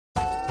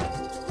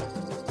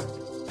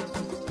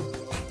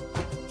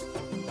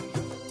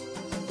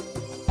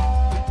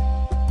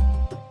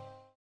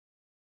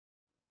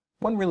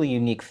One really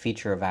unique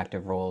feature of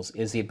active roles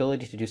is the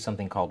ability to do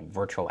something called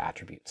virtual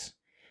attributes.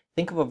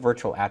 Think of a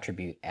virtual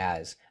attribute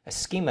as a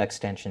schema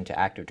extension to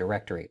Active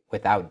Directory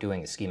without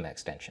doing a schema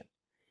extension.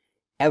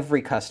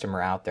 Every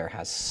customer out there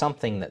has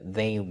something that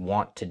they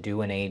want to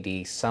do in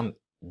AD, some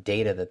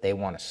data that they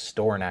want to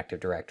store in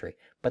Active Directory,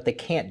 but they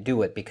can't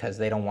do it because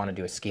they don't want to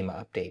do a schema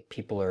update.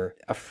 People are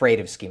afraid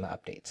of schema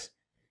updates.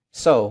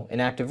 So in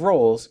active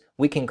roles,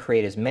 we can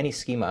create as many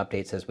schema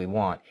updates as we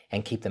want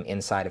and keep them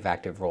inside of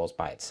active roles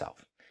by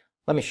itself.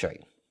 Let me show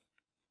you.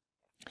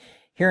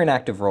 Here in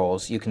active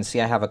roles, you can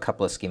see I have a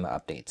couple of schema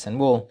updates, and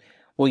we'll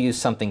use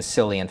something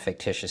silly and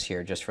fictitious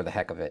here just for the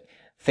heck of it.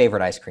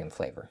 Favorite ice cream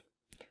flavor.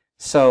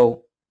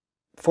 So,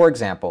 for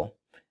example,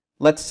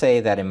 let's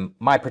say that in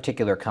my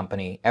particular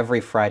company,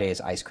 every Friday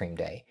is ice cream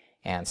day,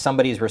 and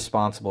somebody's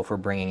responsible for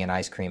bringing in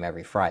ice cream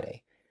every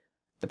Friday.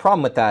 The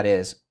problem with that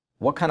is,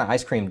 what kind of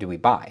ice cream do we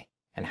buy?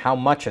 And how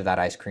much of that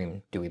ice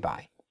cream do we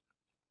buy?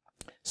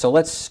 So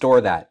let's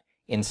store that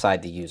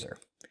inside the user.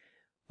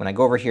 When I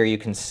go over here, you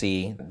can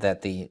see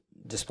that the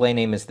display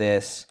name is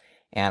this,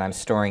 and I'm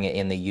storing it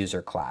in the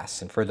user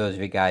class. And for those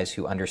of you guys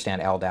who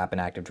understand LDAP and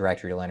Active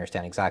Directory, you'll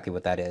understand exactly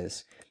what that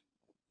is.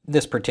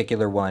 This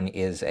particular one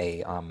is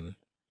a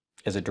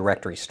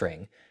directory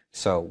string,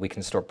 so we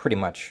can store pretty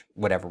much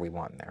whatever we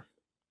want in there.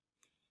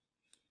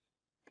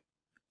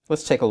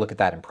 Let's take a look at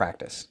that in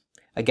practice.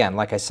 Again,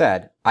 like I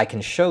said, I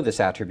can show this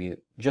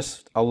attribute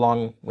just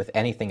along with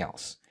anything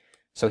else.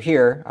 So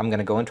here, I'm going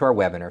to go into our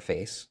web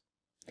interface,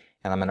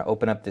 and I'm going to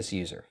open up this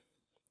user.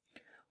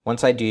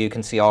 Once I do, you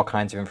can see all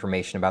kinds of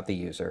information about the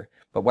user,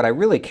 but what I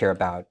really care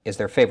about is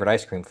their favorite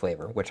ice cream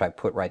flavor, which I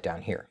put right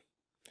down here.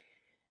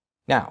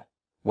 Now,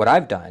 what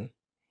I've done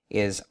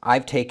is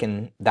I've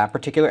taken that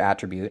particular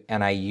attribute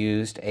and I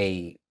used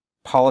a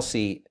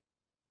policy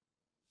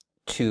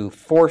to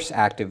force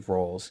active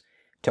roles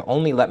to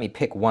only let me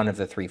pick one of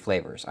the three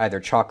flavors, either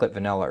chocolate,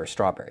 vanilla, or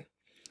strawberry.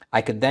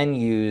 I could then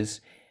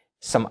use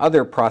some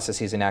other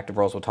processes in active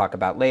roles we'll talk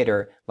about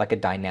later, like a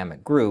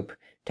dynamic group,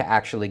 to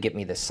actually get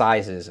me the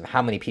sizes of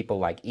how many people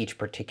like each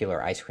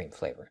particular ice cream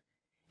flavor.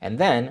 And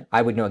then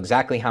I would know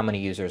exactly how many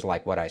users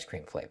like what ice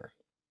cream flavor.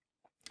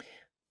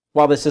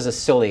 While this is a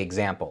silly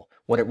example,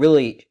 what it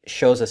really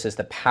shows us is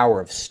the power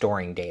of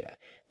storing data.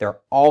 There are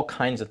all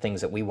kinds of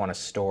things that we want to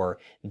store,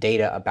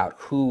 data about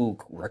who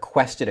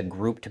requested a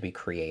group to be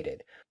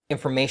created,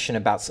 information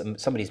about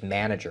somebody's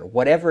manager,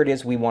 whatever it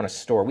is we want to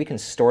store, we can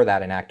store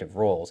that in active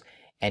roles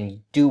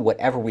and do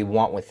whatever we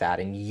want with that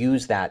and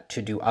use that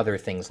to do other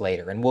things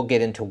later. And we'll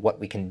get into what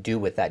we can do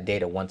with that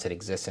data once it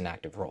exists in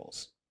active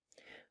roles.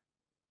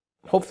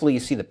 Hopefully you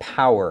see the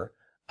power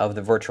of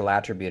the virtual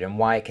attribute and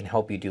why it can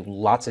help you do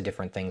lots of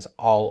different things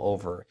all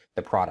over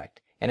the product.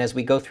 And as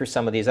we go through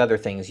some of these other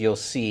things, you'll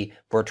see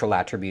virtual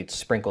attributes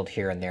sprinkled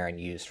here and there and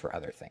used for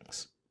other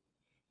things.